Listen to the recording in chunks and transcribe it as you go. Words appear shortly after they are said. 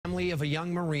of a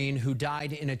young Marine who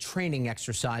died in a training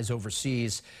exercise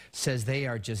overseas says they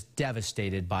are just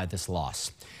devastated by this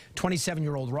loss.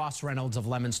 27-year-old Ross Reynolds of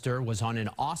Leominster was on an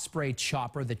Osprey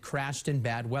chopper that crashed in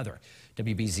bad weather.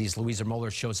 WBZ's Louisa Moller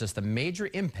shows us the major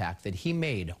impact that he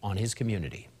made on his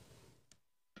community.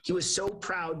 He was so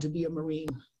proud to be a Marine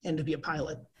and to be a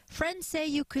pilot. Friends say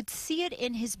you could see it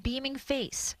in his beaming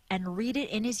face and read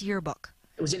it in his yearbook.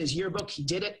 It was in his yearbook. He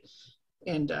did it,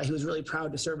 and he was really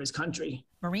proud to serve his country.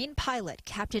 Marine pilot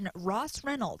Captain Ross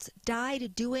Reynolds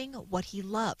died doing what he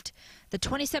loved. The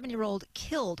 27-year-old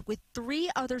killed with 3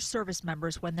 other service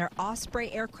members when their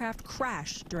Osprey aircraft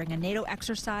crashed during a NATO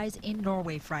exercise in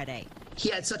Norway Friday. He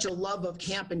had such a love of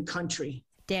camp and country.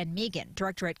 Dan Megan,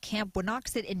 director at Camp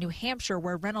Wanocksett in New Hampshire,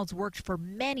 where Reynolds worked for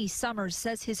many summers,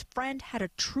 says his friend had a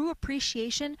true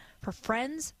appreciation for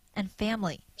friends and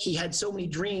family. He had so many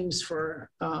dreams for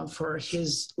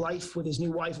his life with his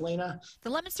new wife, Lena. The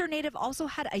Leominster native also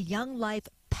had a young life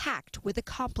packed with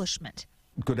accomplishment.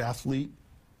 Good athlete,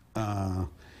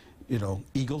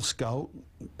 Eagle Scout,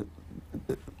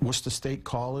 Worcester State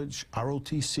College,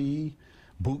 ROTC,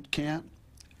 boot camp.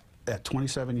 At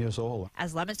 27 years old.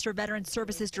 As Leominster Veteran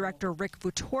Services Director Rick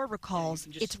Vuittor recalls,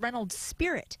 it's Reynolds'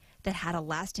 spirit that had a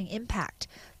lasting impact.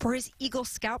 For his Eagle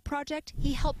Scout project,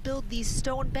 he helped build these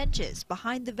stone benches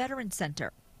behind the Veterans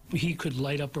Center. He could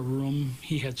light up a room.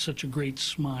 He had such a great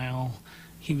smile.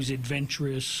 He was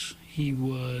adventurous. He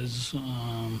was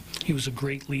a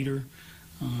great leader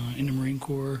in the Marine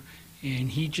Corps,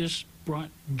 and he just brought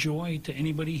joy to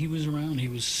anybody he was around. He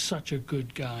was such a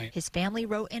good guy. His family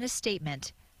wrote in a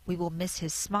statement, "We will miss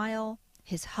his smile,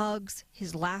 his hugs,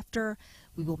 his laughter.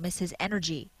 We will miss his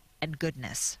energy and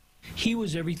goodness." He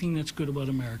was everything that's good about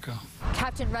America.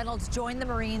 Captain Reynolds joined the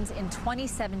Marines in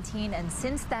 2017, and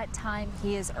since that time,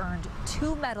 he has earned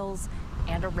 2 medals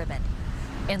and a ribbon.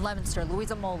 In Leominster,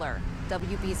 Louisa Moller,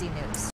 WBZ News.